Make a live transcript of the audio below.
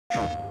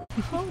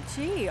Oh,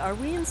 gee, are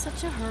we in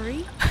such a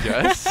hurry?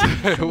 Yes,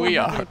 we Won't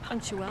have are. any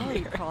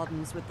punctuality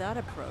problems with that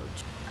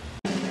approach.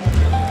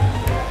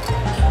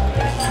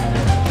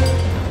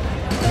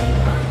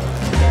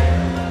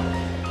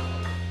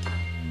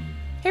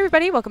 Hey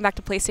everybody, welcome back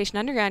to PlayStation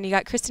Underground. You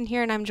got Kristen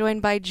here and I'm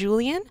joined by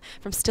Julian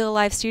from Still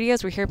Alive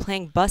Studios. We're here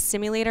playing Bus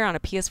Simulator on a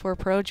PS4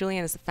 Pro.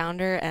 Julian is the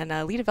founder and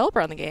lead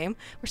developer on the game.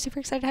 We're super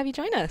excited to have you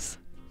join us.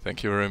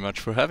 Thank you very much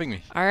for having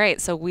me. All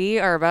right, so we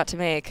are about to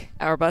make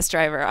our bus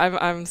driver.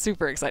 I'm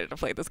super excited to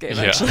play this game,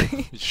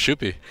 actually. It should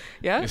be.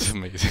 Yeah? It's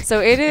amazing. So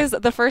it is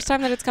the first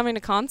time that it's coming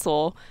to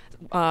console.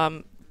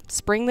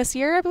 Spring this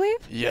year, I believe?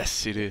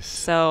 Yes, it is.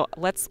 So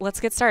let's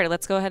get started.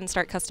 Let's go ahead and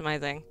start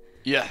customizing.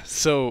 Yeah,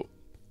 so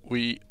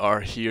we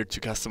are here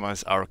to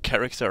customize our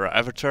character, our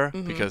avatar,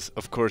 because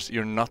of course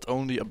you're not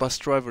only a bus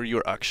driver,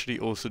 you're actually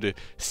also the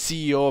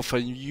CEO of a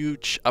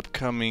huge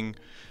upcoming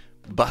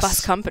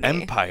bus company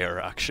empire,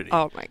 actually.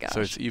 Oh my gosh.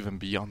 So it's even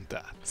beyond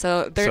that.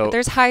 So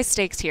there's high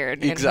stakes here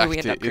in who we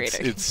end up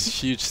creating.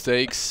 It's huge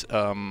stakes,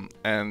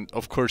 and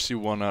of course you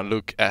want to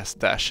look as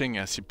dashing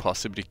as you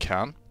possibly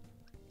can.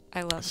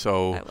 I love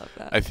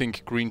that. I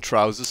think green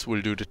trousers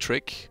will do the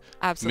trick.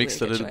 Absolutely. Mixed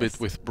a little bit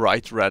with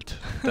bright red.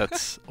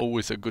 That's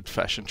always a good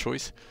fashion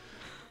choice.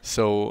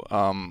 So,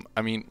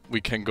 I mean, we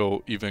can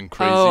go even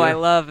crazier. Oh, I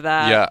love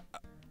that. Yeah,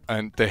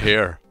 and the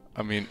hair.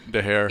 I mean,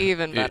 the hair.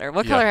 Even better.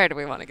 What color hair do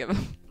we want to give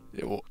him?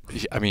 Well,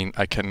 I mean,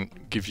 I can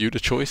give you the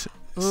choice.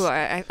 Ooh,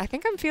 I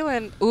think I'm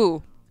feeling...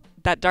 Ooh,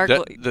 that dark...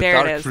 The there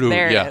dark it is. blue,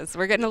 there yeah. it is.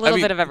 We're getting a little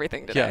bit of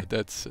everything today. Yeah,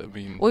 that's... I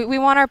mean... We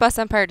want our bus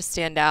empire to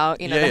stand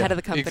out. You know, Yeah, the yeah, head of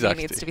the company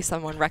exactly. needs to be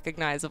someone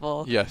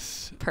recognizable.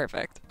 Yes.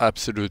 Perfect.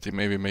 Absolutely.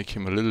 Maybe make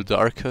him a little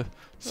darker.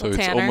 So it's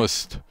tanner.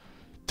 almost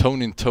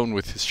tone in tone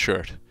with his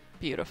shirt.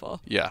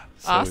 Beautiful. Yeah.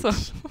 So Awesome.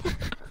 it's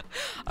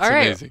All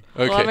right. amazing.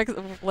 Okay.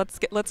 Well,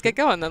 let's get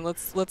going then.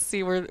 Let's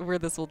see where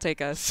this will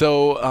take us.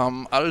 So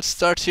I'll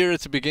start here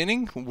at the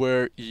beginning,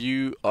 where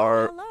you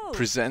are Hello.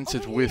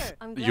 presented Over with here.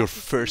 I'm glad your to see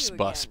first you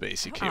bus, again.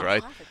 basically, Oh,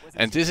 right? traffic was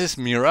And this is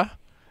expensive. Mira.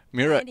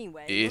 Mira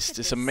Anyway, is look at this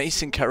this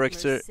amazing super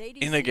character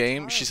Mercedes in a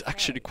game. Citaro She's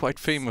actually K. quite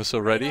famous It's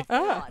already right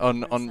off the on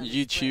lot on for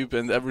YouTube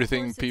and Of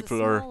everything. course, it's a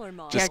People are smaller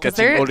model. just 'cause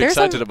getting all there's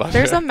excited a, about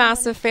There's her. a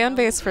massive fan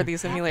base for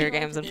these simulator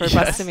games and for Bus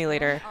Yes.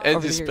 Simulator. And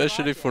over the years.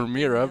 especially for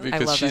Mira,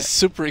 because love she's it.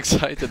 super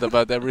excited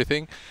about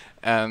everything,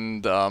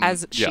 and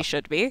As yeah, she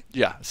should be.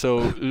 yeah. So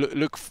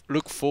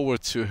look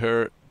forward to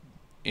her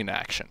in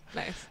action.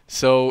 Nice.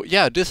 So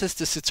yeah, this is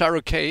the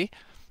Citaro K.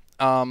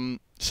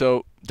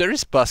 So there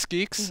is Bus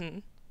Geeks,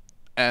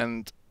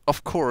 and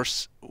of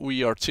course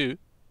we are too.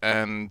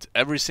 And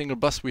every single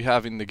bus we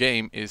have in the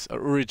game is an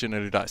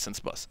originally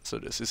licensed bus. So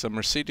this is a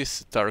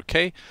Mercedes Citaro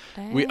K.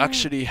 We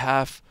actually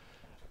have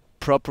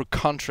proper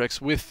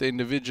contracts with the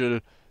individual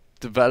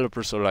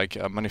developers or like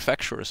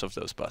manufacturers of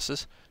those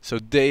buses. So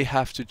they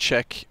have to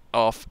check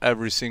off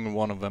every single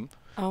one of them.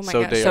 Oh my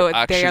So god! they So are they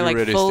are actually like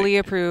realistic. fully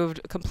approved,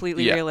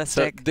 completely Yeah.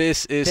 realistic. So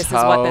this is This is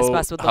how what this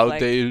bus would look how like.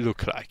 they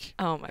look like.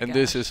 Oh my And gosh.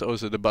 this is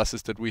also the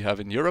buses that we have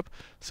in Europe.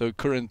 So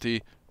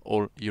currently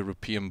all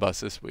European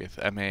buses with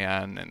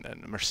MAN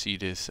and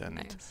Mercedes and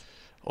Nice.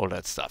 all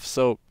that stuff.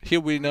 So here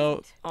we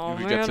know. Oh we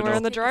man, get to we're know.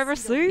 in the driver's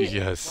seat.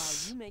 Yes.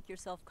 While you make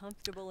yourself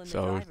comfortable in the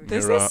So driver's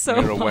This Mira, is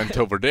so Mira went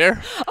fun. over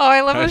there. Oh,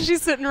 I love when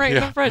she's sitting right in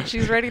Yeah. the front.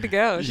 She's ready to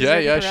go. She's Yeah,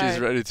 ready yeah, to she's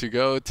ride. ready to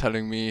go,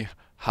 telling me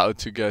how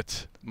to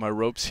get my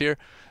ropes here.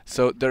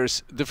 So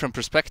there's different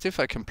perspective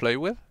I can play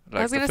with,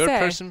 like was the gonna third say.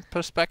 person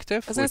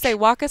perspective. I was gonna which- say,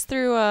 walk us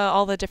through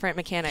all the different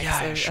mechanics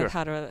Yeah, of, sure. of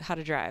how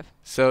to drive.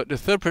 So the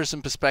third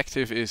person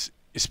perspective is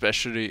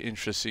especially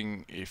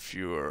interesting if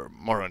you're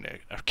more on the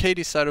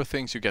arcade side of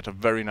things. You get a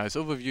very nice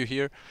overview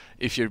here.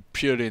 If you're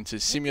purely into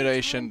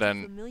simulation, then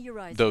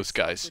those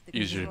guys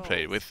usually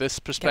play with this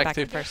Get back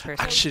to perspective. first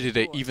person. Actually,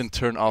 they even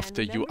turn off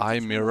the UI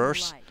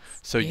mirrors.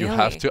 So you Really?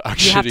 have to You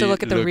actually have to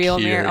look at the real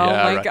here. mirror. Oh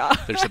Yeah, my right. god.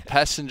 There's a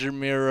passenger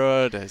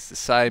mirror. There's the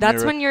side That's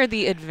mirror. when you're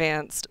the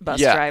advanced bus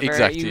Yeah, driver.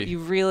 exactly. You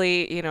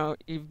really,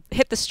 you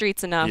hit the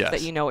streets enough that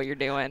Yes. you know what you're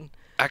doing.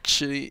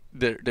 Actually,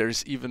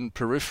 there's even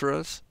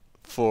peripherals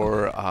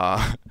for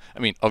I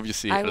mean,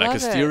 obviously I like a love it.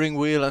 steering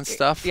wheel and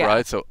stuff, yeah.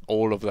 right? So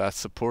all of that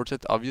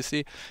supported,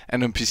 obviously.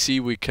 And on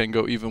PC we can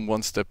go even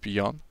one step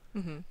beyond,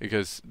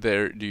 because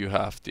there you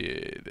have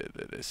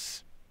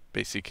this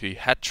basically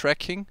head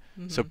tracking,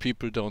 so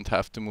people don't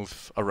have to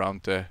move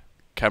around the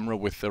camera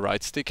with the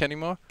right stick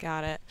anymore.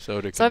 Got it. So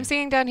they So I'm can-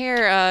 seeing down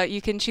here,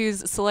 you can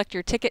select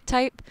your ticket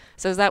type.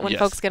 So is that when Yes.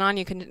 folks get on,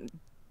 you can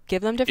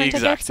give them different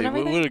tickets exactly. and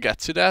We everything? will get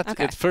to that.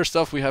 Okay. First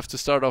off, we have to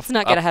start off Let's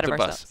not get up ahead the of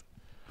bus. ourselves.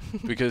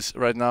 Because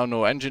right now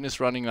no engine is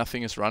running,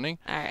 nothing is running.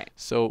 All right.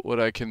 So what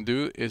I can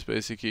do is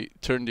basically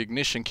turn the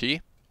ignition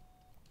key.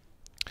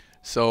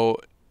 So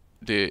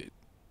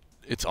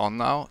it's on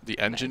now. The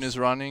engine Nice. is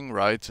running,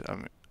 right?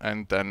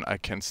 And then I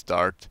can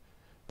start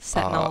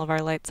Setting all of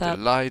our lights the up.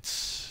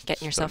 lights.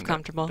 Getting yourself turn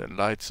comfortable. The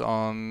lights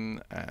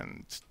on,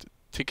 and the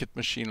ticket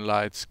machine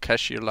lights,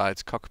 cashier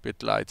lights,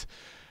 cockpit lights,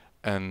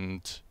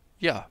 and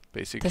yeah,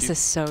 basically This is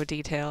so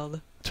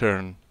detailed.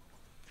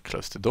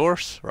 close the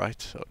doors, right?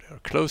 So they are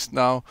closed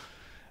now,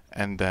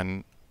 and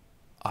then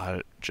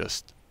I'll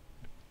just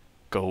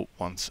go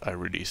once I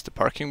release the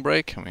parking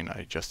brake. I mean,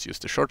 I just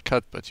used the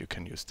shortcut, but you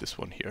can use this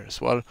one here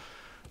as well.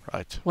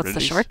 Right. What's the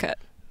shortcut?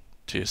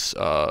 Just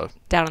down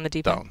on the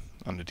D-pad. down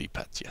on the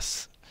D-pad,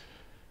 yes.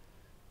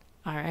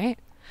 All right.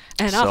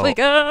 And off we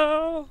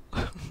go.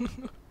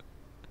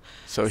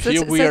 So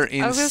here we are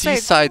in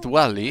Seaside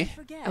Valley.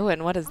 Oh,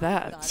 and what is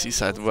that?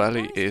 Seaside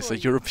Valley is a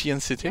European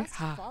city.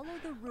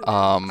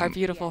 Our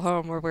beautiful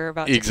home where we're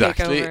about to take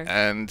Exactly, over.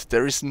 and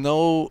there is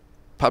no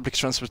public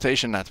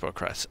transportation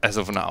network as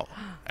of now,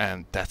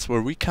 and that's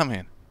where we come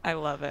in. I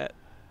love it.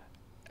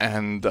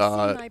 And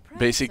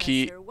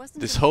basically,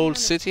 this whole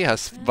city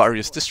has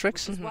various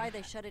districts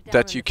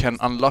that you can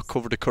unlock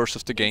over the course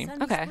of the game.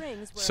 Okay.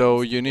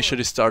 So you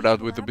initially start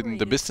out with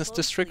the business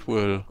district.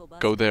 We'll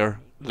go there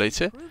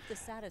later.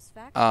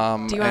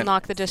 Do you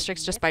unlock the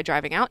districts just by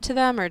driving out to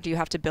them, or do you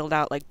have to build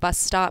out like bus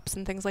stops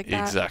and things like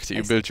that? Exactly.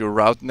 You build your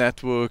route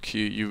network.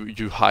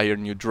 You hire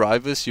new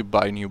drivers. You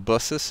buy new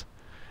buses,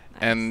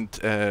 and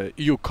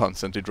you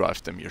constantly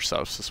drive them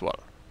yourselves as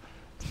well.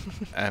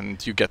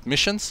 And you get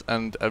missions,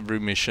 and every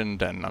mission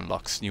then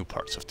unlocks new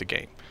parts of the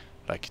game,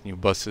 like new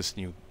buses,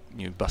 new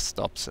bus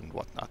stops, and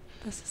whatnot.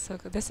 This is so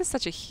good. This is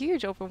such a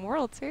huge open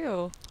world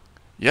too.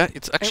 Yeah,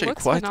 it's actually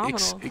looks quite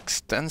phenomenal.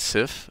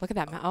 extensive. Look at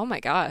that! Oh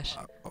my gosh!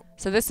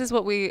 So this is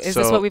what this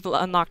what we've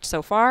unlocked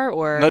so far,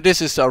 or no?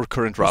 This is our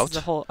current this route. is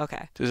the whole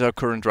okay. This is our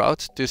current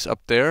route. This up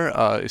there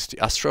is the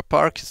Astra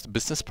Park. It's the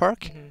business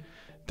park.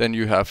 Then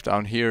you have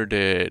down here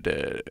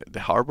the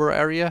harbor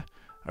area,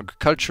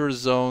 agricultural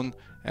zone.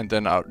 And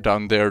then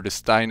down there, the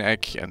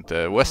Steineck and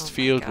the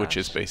Westfield, which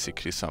is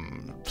basically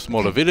some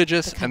smaller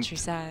villages. The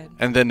countryside.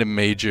 And then the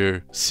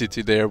major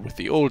city there with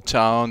the old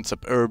town,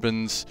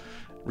 suburbans,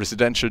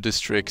 residential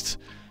districts.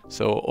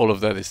 So all of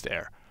that is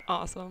there.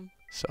 Awesome.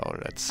 So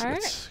let's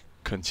right.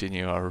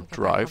 continue our Get back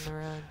drive. on the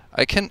road.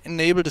 I can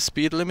enable the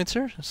speed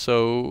limiter.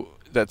 So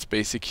that's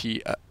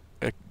basically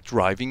a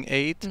driving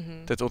aid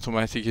that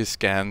automatically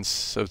scans,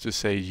 so to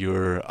say,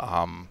 your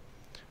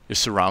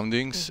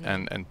surroundings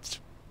and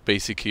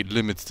basically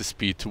limits the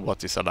speed to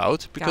what is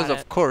allowed, because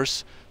of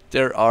course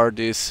there are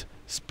these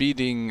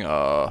speeding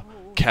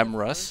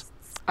cameras.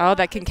 Oh,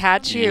 that can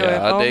catch you.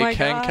 Yeah, oh they my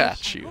can gosh.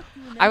 catch you.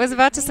 I was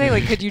about to say,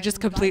 like, could you just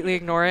completely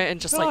ignore it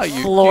and just No, like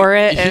floor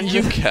it? And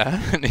you just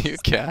can, you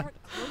can.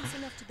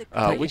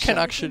 But We you can should.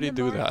 actually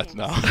do that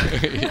now.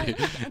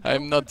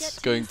 I'm not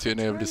going to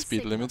enable the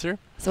speed limiter.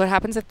 So what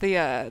happens if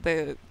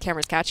the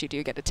cameras catch you? Do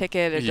you get a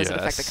ticket? It doesn't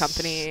affect the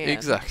company?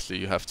 Exactly.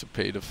 You have to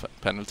pay the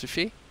penalty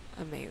fee.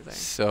 Amazing.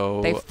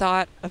 So They've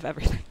thought of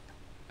everything.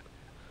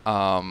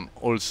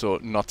 also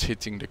not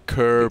hitting the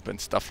curb and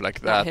stuff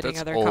like that. Hitting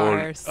That's other all.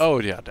 cars. Oh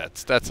yeah,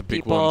 that's a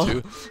big one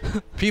too.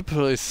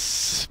 People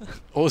is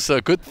also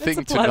a good thing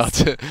a to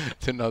plus. not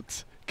to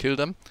not kill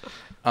them.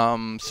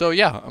 So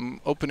yeah, I'm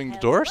opening the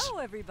doors, Hello,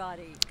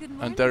 everybody. Good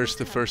morning. and there's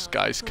the first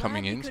guys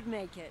coming Glad you in. could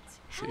make it.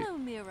 See, Hello,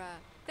 Mira.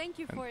 Thank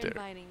you And for there.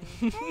 inviting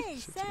me. Hey,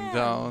 Sitting Sam.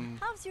 down.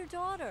 How's your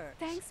daughter?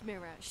 Thanks,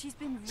 Mira. She's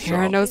been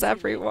Mira So- knows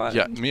everyone.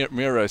 yeah,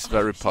 Mira is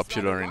very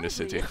popular in the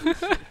city.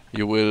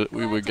 We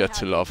will get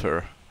to love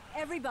her.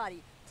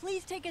 Everybody,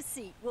 please take a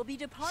seat. We'll be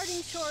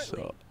departing shortly.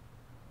 So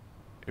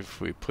if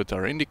we put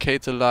our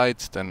indicator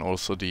lights, then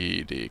also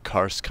the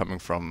cars coming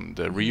from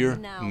the rear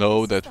Now,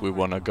 know this is that the we hard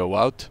want to part. go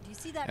out, Do you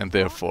see that and clock?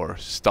 therefore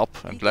stop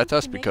and think let we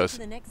us, can make it because to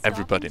the next stop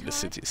everybody in in the time?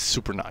 city is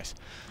super nice.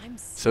 I'm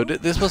So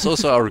this was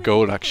also our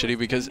goal actually,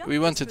 because we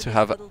wanted to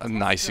have a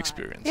nice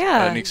experience,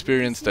 Yeah. an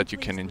experience that you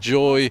can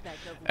enjoy,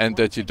 and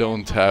that you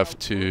don't have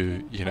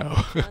to, you know,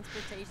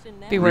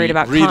 Be worried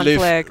about relive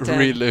conflict and-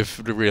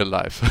 relive the real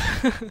life.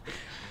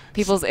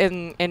 People's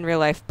in real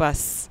life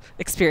bus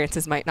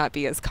experiences might not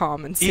be as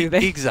calm and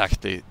soothing.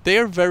 Exactly. They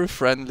are very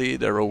friendly.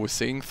 They're always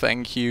saying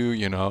thank you,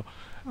 you know,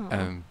 Aw.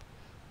 and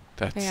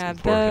that's Yeah,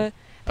 important.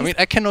 I mean,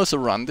 I can also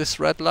run this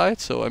red light,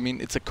 so I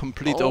mean, it's a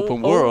complete open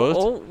Oh,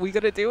 world. we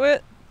gonna do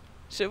it?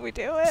 Should we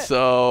do it?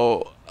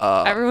 So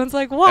Everyone's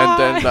like, why? and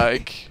then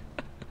like,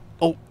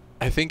 oh,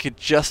 I think it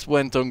just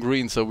went on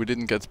green, so we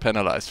didn't get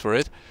penalized for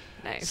it.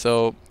 nice.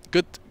 So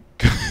good.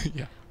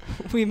 Yeah,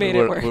 we made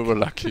we it were, work. we were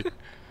lucky.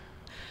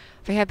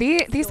 But yeah,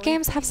 these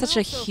games have such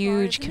a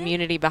huge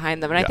community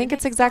behind them, and I Yeah. think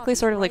it's exactly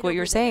sort of like what you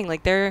were saying.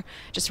 Like they're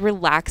just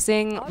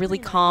relaxing, really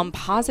calm,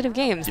 positive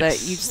games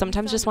that you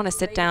sometimes just want to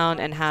sit down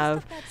and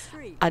have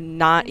a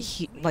not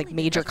like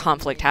major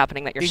conflict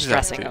happening that you're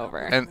stressing over.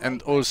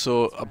 And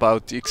also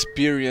about the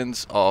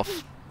experience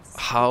of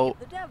how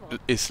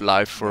is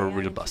life for a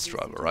real bus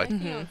driver, right?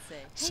 Mhm.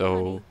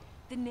 So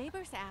The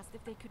neighbors asked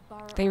if they could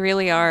borrow. They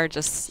really are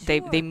just they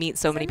meet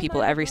so many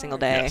people every single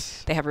day.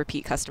 Yes. They have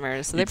repeat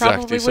customers, so they Exactly,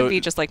 probably so would be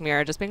just like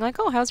Mira, just being like,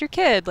 "Oh, how's your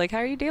kid? Like, how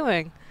are you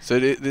doing?" So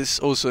this is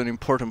also an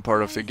important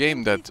part of the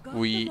game, that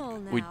we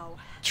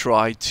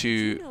try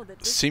to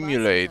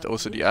simulate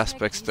also the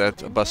aspects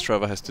that a bus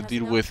driver has to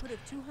deal with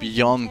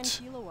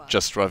beyond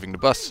just driving the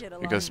bus,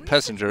 because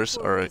passengers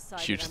are a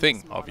huge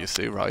thing,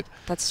 obviously, right?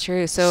 That's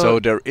true. So So,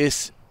 there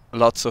is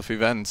lots of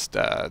events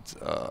that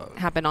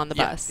happen on the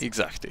yeah, bus.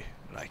 exactly,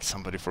 like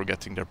somebody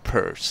forgetting their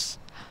purse,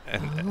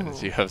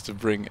 and you have to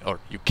bring, or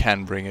you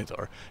can bring it,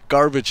 or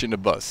garbage in the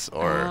bus,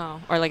 or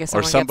or like if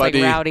someone somebody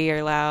gets like rowdy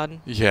or loud.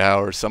 yeah,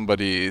 or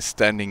somebody is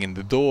standing in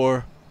the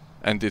door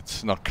and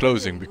it's not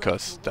closing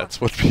because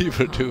that's what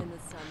people do.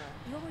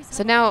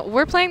 So now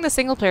we're playing the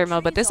single player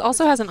mode, but this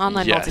also has an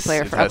online Yes,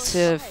 multiplayer it for up has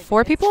to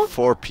 4 people.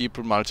 4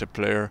 people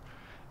multiplayer,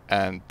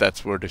 and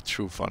that's where the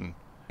true fun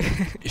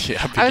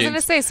begins. I was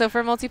gonna say, so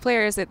for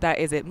multiplayer,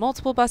 is it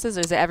multiple buses,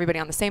 or is it everybody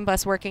on the same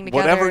bus working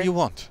together? Whatever you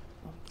want.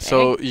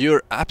 So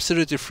you're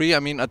absolutely free. I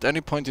mean, at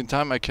any point in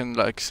time, I can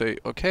like say,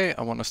 okay,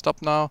 I want to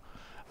stop now.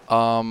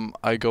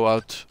 I go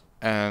out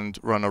and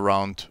run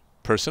around.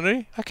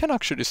 Personally, I can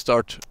actually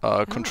start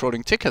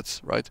controlling tickets,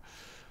 right?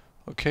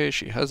 Okay,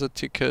 she has a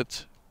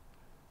ticket.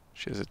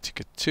 She has a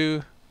ticket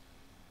too.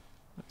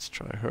 Let's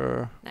try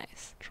her.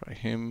 Nice. Try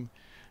him.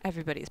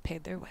 Everybody's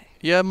paid their way.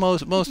 Yeah,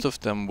 most of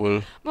them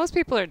will. Most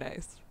people are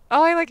nice.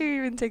 Oh, I like how he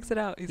even takes it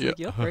out. He's like,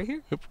 yep, right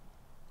here. Yep.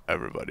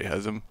 Everybody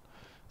has them.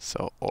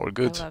 So all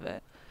good. I love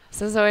it.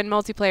 So in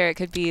multiplayer, it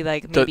could be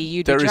like maybe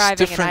you'd be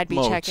driving and I'd be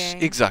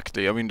checking.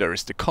 Exactly. I mean, there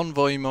is the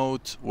convoy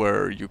mode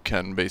where you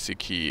can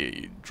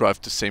basically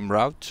drive the same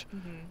route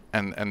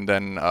and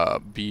then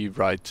be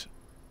right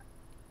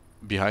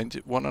behind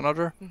one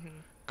another.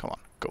 Come on,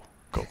 go,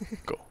 go,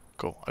 go,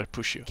 go. I'll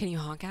push you. Can you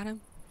honk at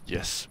him?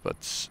 Yes,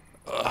 but...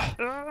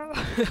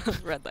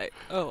 Red light.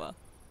 Oh, well.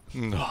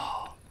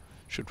 No.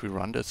 Should we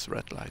run this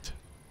red light?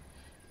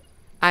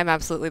 I'm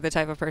absolutely the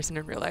type of person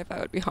in real life I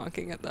would be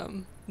honking at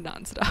them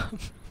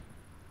nonstop.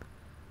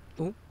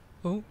 Oh,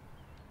 oh.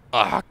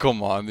 Ah,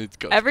 come on. It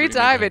got Every green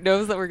time again. it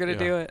knows that we're going to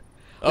do it.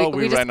 Oh,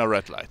 we we just- ran a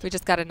red light. We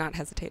just got to not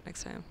hesitate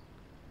next time.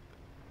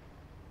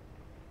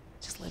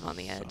 Just live on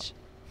the edge.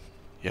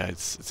 Yeah,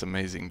 it's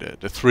amazing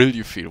the thrill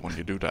you feel when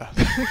you do that.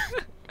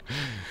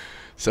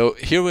 So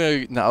here we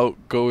are now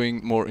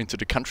going more into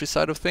the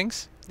countryside of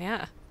things.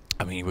 Yeah.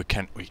 I mean,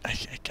 I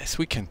guess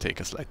we can take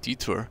a slight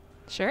detour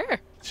Sure.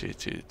 to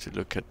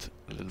look at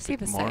a little See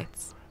bit the more.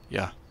 sights.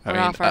 Yeah, We're I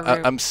mean, off our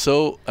route. I'm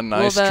so a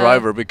nice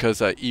driver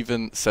because I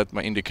even set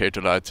my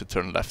indicator light to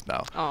turn left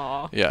now.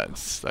 Aw. Yeah,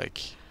 it's like...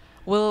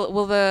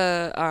 Will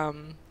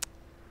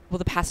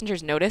the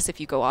passengers notice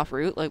if you go off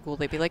route? Like, will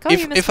they be like, oh,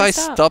 you missed if my I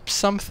stop.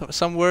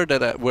 somewhere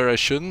where I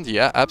shouldn't,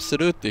 yeah,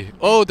 absolutely.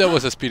 Oh, that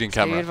was a speeding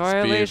camera.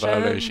 Speed Speed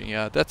violation.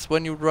 Yeah, that's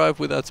when you drive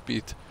without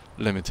speed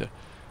limiter.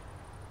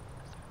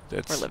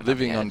 That's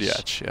living on the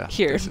edge. Yeah.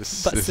 Here,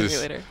 This Bus is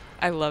Simulator.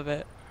 I love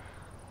it.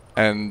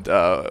 And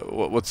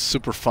what's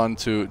super fun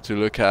to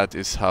look at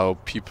is how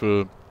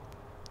people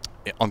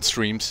on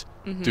streams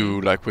do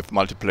like with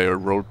multiplayer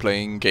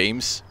role-playing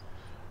games.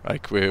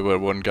 Like where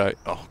one guy,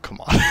 oh come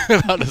on,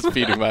 not a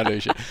speeding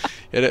violation.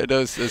 Yeah,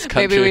 those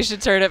country. Maybe we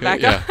should turn it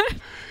back on.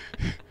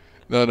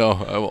 No,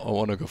 I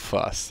want to go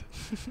fast.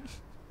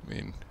 I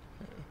mean,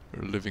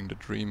 we're living the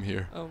dream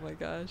here. Oh my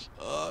gosh.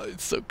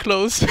 It's so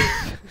close.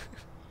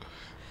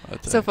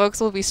 So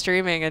folks will be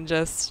streaming and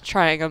just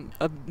trying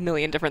a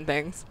million different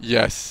things.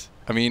 Yes,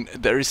 I mean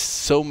there is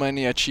so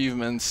many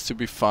achievements to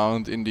be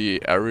found in the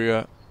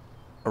area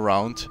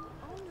around.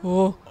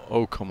 Oh.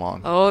 Oh come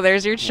on. Oh,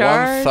 there's your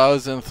charge.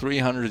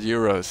 1,300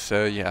 euros.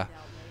 So yeah,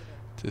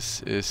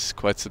 this is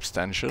quite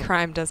substantial.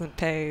 Crime doesn't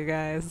pay, you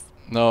guys.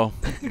 No,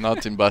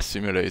 not in Bus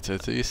Simulator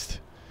at least.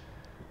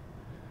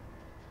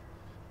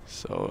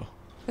 So.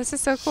 This is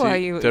so cool. How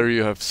you there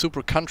you have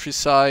super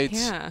countryside.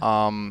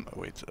 Yeah.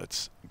 Wait,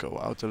 let's go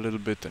out a little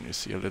bit, and you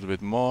see a little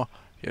bit more.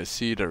 You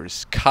see there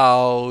is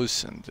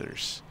cows and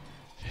there's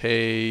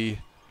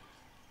hay.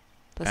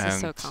 This is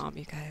so calm,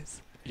 you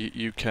guys.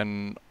 You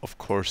can, of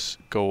course,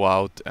 go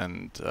out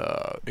and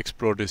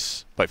explore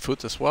this by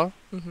foot as well.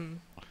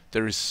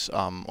 There is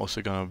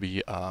also going to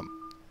be...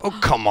 oh,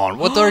 come on.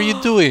 What are you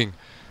doing?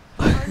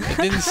 I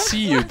didn't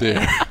see you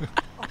there.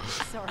 Oh,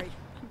 sorry.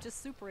 I'm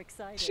just super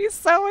excited. She's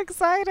so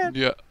excited.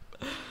 Yeah.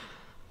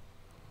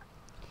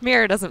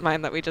 Mira doesn't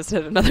mind that we just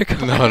hit another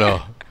car.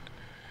 No.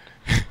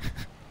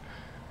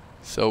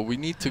 So we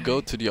need to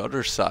go to the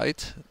other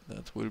side.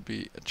 That will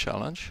be a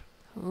challenge.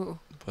 Ooh.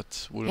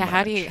 But we'll yeah,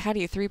 manage. how do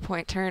you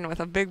 3-point turn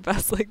with a big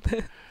bus like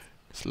this?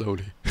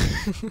 Slowly.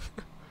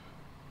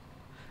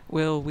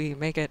 Will we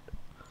make it?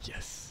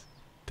 Yes.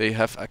 They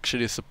have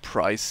actually a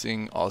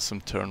surprising awesome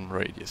turn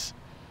radius.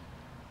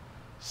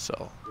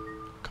 So,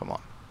 come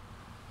on.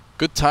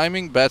 Good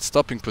timing, bad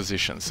stopping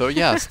position. So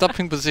yeah,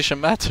 stopping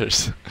position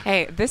matters.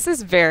 Hey, this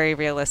is very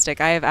realistic.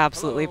 I have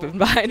absolutely been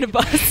behind a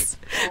bus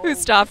who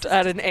stopped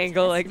at an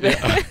angle like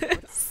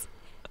this.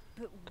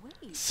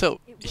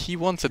 So he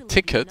wants a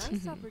ticket,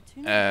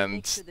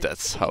 and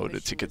that's how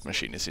the ticket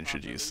machine is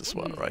introduced as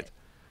well, right?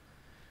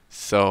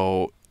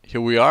 So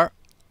here we are,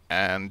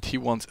 and he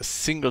wants a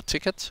single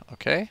ticket,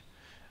 okay?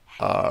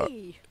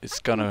 It's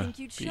gonna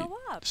be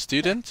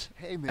student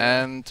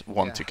and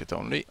one ticket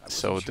only,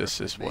 so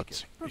this is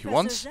what he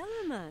wants.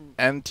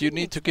 And you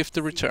need to give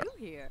the return.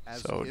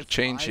 So the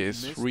change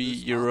is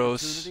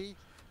 €3.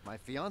 My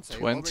fiance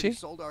 20.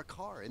 sold our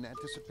car in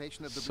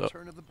anticipation of the So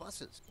return of the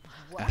buses.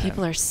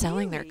 People are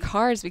selling their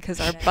cars because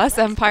our bus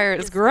empire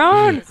has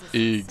grown.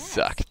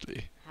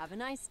 Exactly. Have a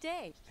nice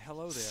day.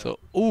 Hello there. So,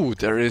 ooh,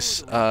 there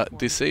is a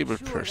disabled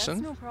Sure, that's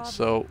person. no problem.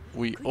 So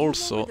we Could you lower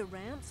also the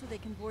ramp so they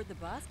can board the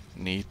bus?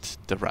 need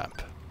the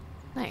ramp.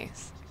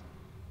 Nice.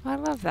 Oh, I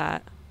love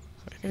that.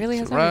 So It really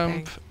need has the ramp,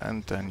 everything.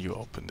 and then you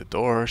open the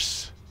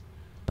doors.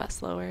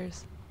 Bus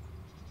lowers.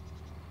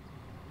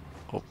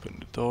 Open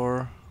the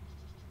door.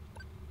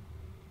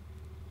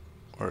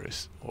 Where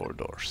is all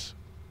doors?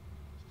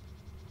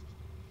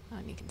 Oh,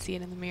 and you can see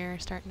it in the mirror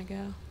starting to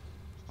go.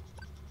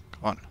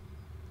 Come on.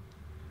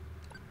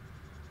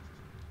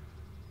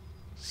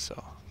 So.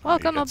 now you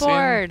Welcome get in,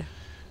 aboard.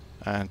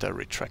 and I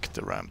retract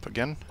the ramp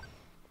again.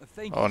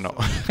 Thank Oh you no. so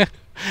much.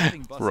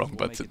 Having buses Wrong will make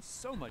button. it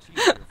so much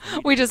easier for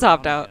me We to just get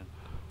hopped around out. again.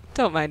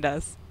 Don't mind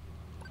us.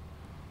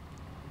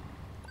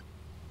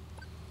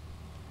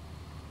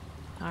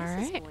 All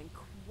This is right. going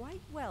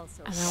quite well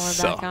so And far. then we're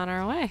So. back on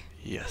our way. I think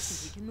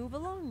Yes. we can move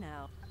along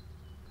now.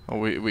 Oh,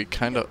 we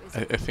kind of.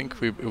 I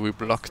think we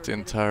blocked the For a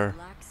bit of entire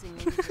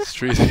relaxing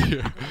street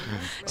here.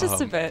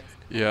 Just a Um, bit.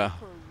 Yeah.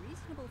 For a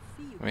reasonable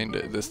fee, you I mean,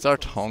 can they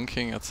start rent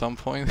honking at some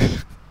point,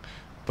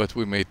 but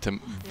we made them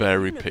There have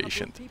very been a couple of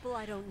patient. people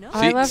I don't know. Oh,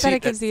 I love that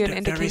it gives you an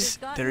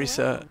indicator. There is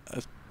a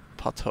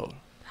pothole,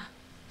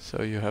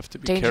 so you have to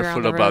be Danger on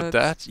careful the about roads.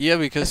 that. Yeah,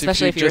 because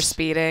Especially if if you you're just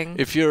speeding.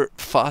 if you're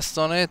fast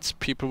on it,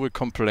 people will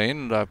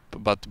complain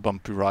about the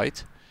bumpy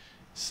ride.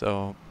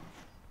 So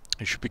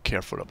you should be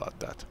careful about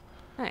that.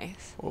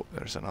 Nice. Oh,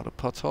 there's another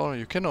pothole.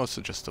 You can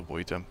also just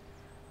avoid them.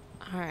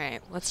 All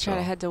right. Let's try to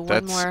So head to one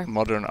that's more.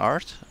 modern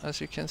art,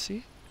 as you can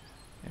see,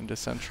 in the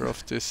center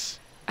of this.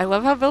 I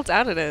love how built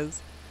out it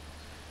is.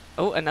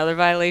 Oh, another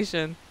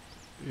violation.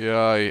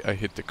 Yeah, I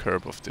hit the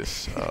curb of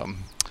this. All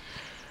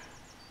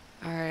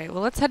right.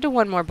 Well, let's head to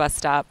one more bus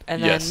stop,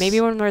 and Yes. then maybe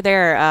when we're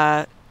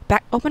there,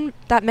 open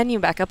that menu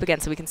back up again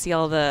so we can see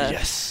all the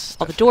Yes.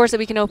 all the doors that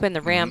we can open, the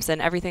Mhm. ramps, and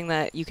everything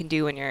that you can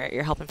do when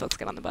you're helping folks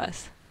get on the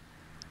bus.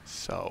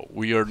 So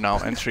we are now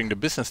entering the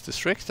business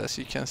district, as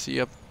you can see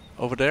up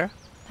over there.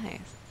 Nice.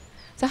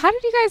 So how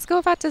did you guys go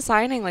about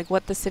designing like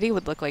what the city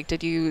would look like?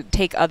 Did you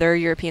take other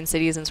European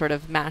cities and sort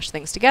of mash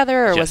things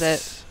together, or was it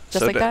Yes. just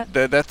So like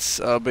that? That's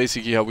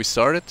basically how we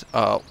started.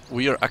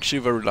 We are actually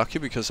very lucky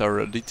because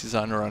our lead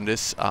designer on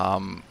this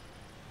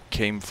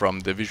came from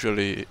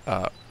the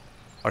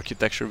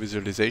architecture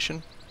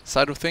visualization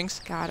side of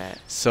things. Got it.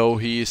 So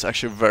he is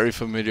actually very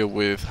familiar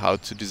with how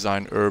to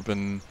design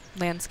urban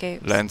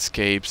Landscapes.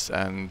 landscapes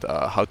and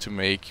how to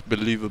make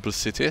believable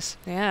cities.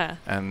 Yeah.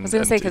 And I was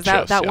gonna say it because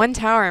shows, that yeah. one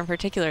tower in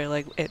particular,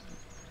 like it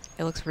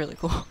looks really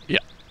cool.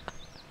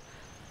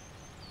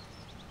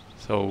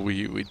 So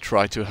we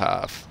try to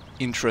have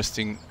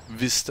interesting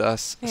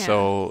vistas. Yeah.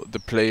 So the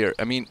player,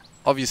 I mean,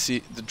 obviously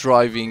the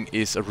driving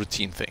is a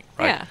routine thing,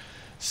 right? Yeah.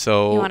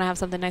 So You want to have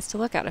something nice to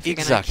look at if you're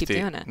gonna exactly, keep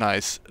doing it.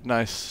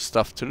 nice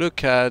stuff to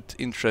look at,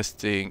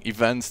 interesting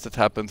events that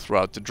happen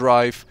throughout the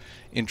drive,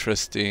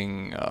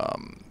 interesting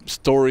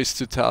stories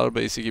to tell,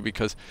 basically,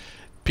 because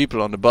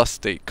people on the bus,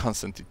 they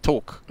constantly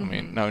talk. I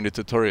mean, Mhm. now in the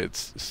tutorial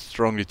it's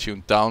strongly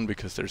tuned down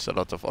because there's a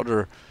lot of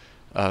other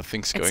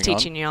things going It's on.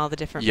 teaching you all the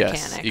different Yes,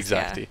 mechanics.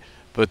 exactly.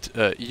 But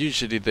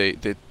usually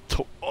they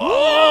talk.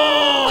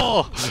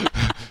 Oh!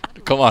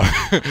 Come on.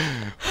 We'll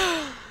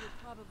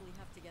probably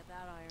have to get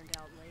that ironed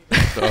out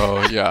later.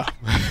 So yeah.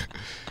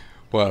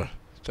 Well,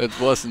 that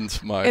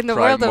wasn't my Yeah. In the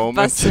prime world of moment.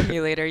 bus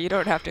simulator, you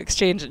don't have to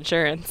exchange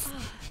insurance.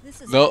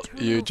 This is No, our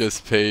you terminal.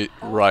 just pay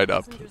All right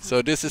up. passengers So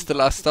must this be is the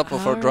last stop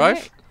of our All drive.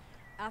 right.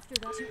 After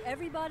that, to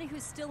everybody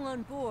who's still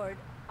on board,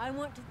 I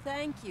want to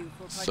thank you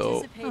for So,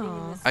 participating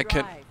in this I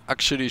can drive.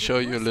 actually show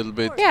you a little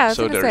bit. Yeah, I was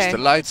so gonna there's say. the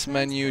lights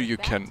menu. You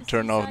can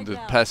turn on the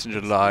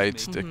passenger light,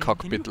 the Mhm.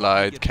 cockpit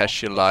light,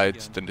 cashier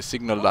light, then the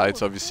signal Oh,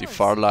 lights, of obviously course.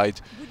 far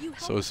light. Would you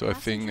help So a I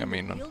think, passenger I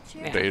mean, in a on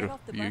wheelchair Yeah. there get off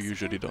the you bus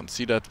usually again? don't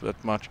see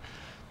that much.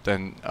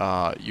 Then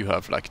you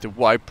have like the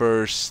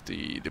wipers,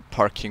 the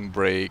parking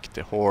brake,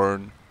 the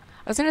horn.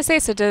 I was gonna say,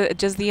 so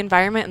does the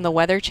environment and the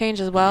weather change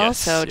as well? Yes,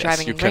 So yes,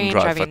 driving you in can rain,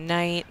 drive driving at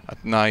night.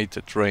 At night,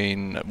 at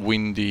rain,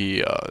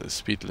 windy,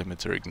 speed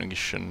limiter,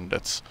 ignition,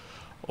 that's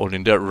all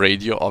in there.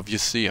 Radio,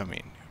 obviously, I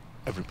mean,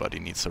 everybody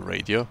needs a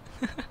radio.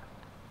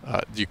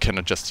 You can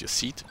adjust your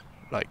seat.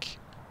 Like,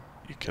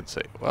 you can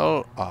say,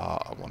 well,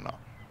 I want to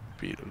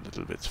be a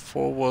little bit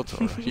forward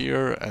or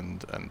here,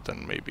 and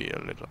then maybe a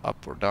little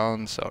up or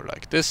down. So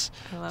like this.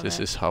 I love This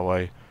it. is how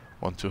I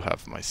want to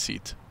have my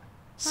seat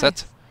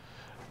set.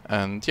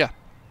 And yeah,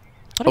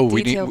 What a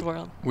we detailed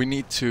world. we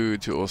need to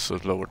also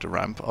lower the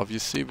ramp,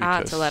 obviously,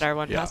 because To let our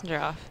one yeah, passenger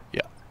off.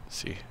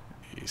 see,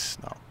 he's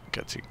now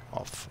getting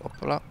off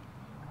Opala.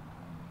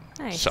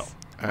 Nice. So,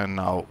 and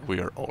now we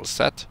are all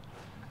set.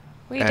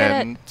 We did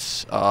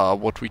it.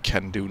 And what we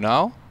can do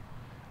now,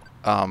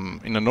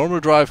 in a normal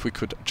drive, we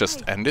could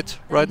just end it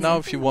right now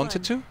if you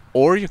wanted to,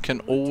 or you can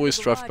always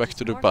drive back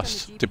to the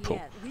bus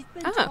depot.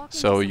 Ah.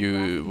 So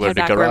you where Head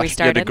the back where we garage, the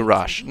started?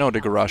 garage, no, the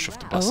garage of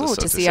the buses. Oh,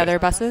 so to see say. other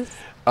buses?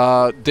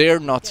 They're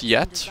not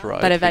yet, right?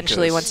 But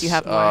eventually, once you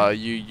have more.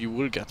 you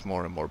will get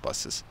more and more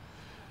buses.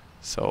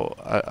 So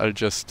I'll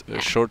just Yeah.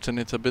 shorten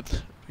it a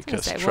bit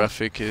because say, well-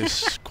 traffic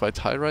is quite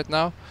high right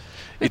now.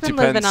 We've been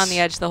living on the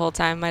edge the whole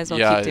time. Might as well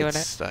yeah, keep doing it.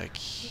 it's like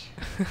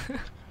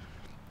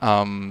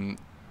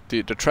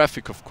The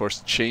traffic, of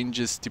course,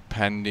 changes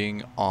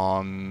depending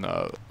on.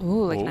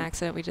 Ooh, like an oh,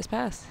 accident we just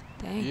passed.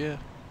 Dang. Yeah.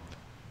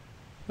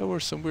 There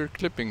was some weird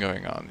clipping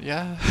going on.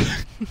 Yeah.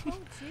 Oh,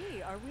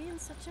 gee, are we in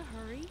such a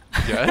hurry?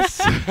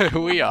 Yes,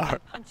 we are.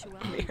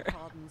 Punctuality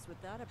problems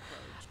with that approach.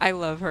 I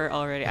love her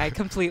already. I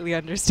completely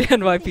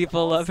understand why I think people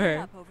all love set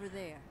her. up over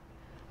there.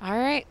 All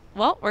right.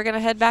 Well, we're going to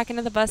head back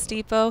into the bus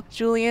depot.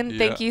 Julian,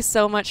 thank Yeah. you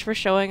so much for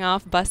showing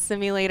off Bus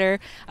Simulator.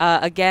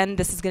 Again,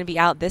 this is going to be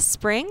out this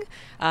spring.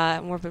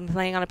 And we've been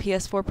playing on a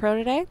PS4 Pro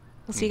today.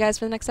 We'll see you guys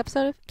for the next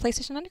episode of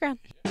PlayStation Underground.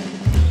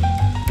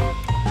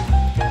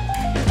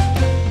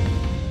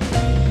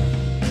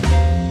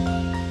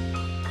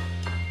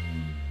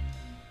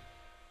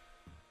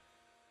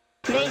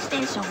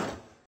 PlayStation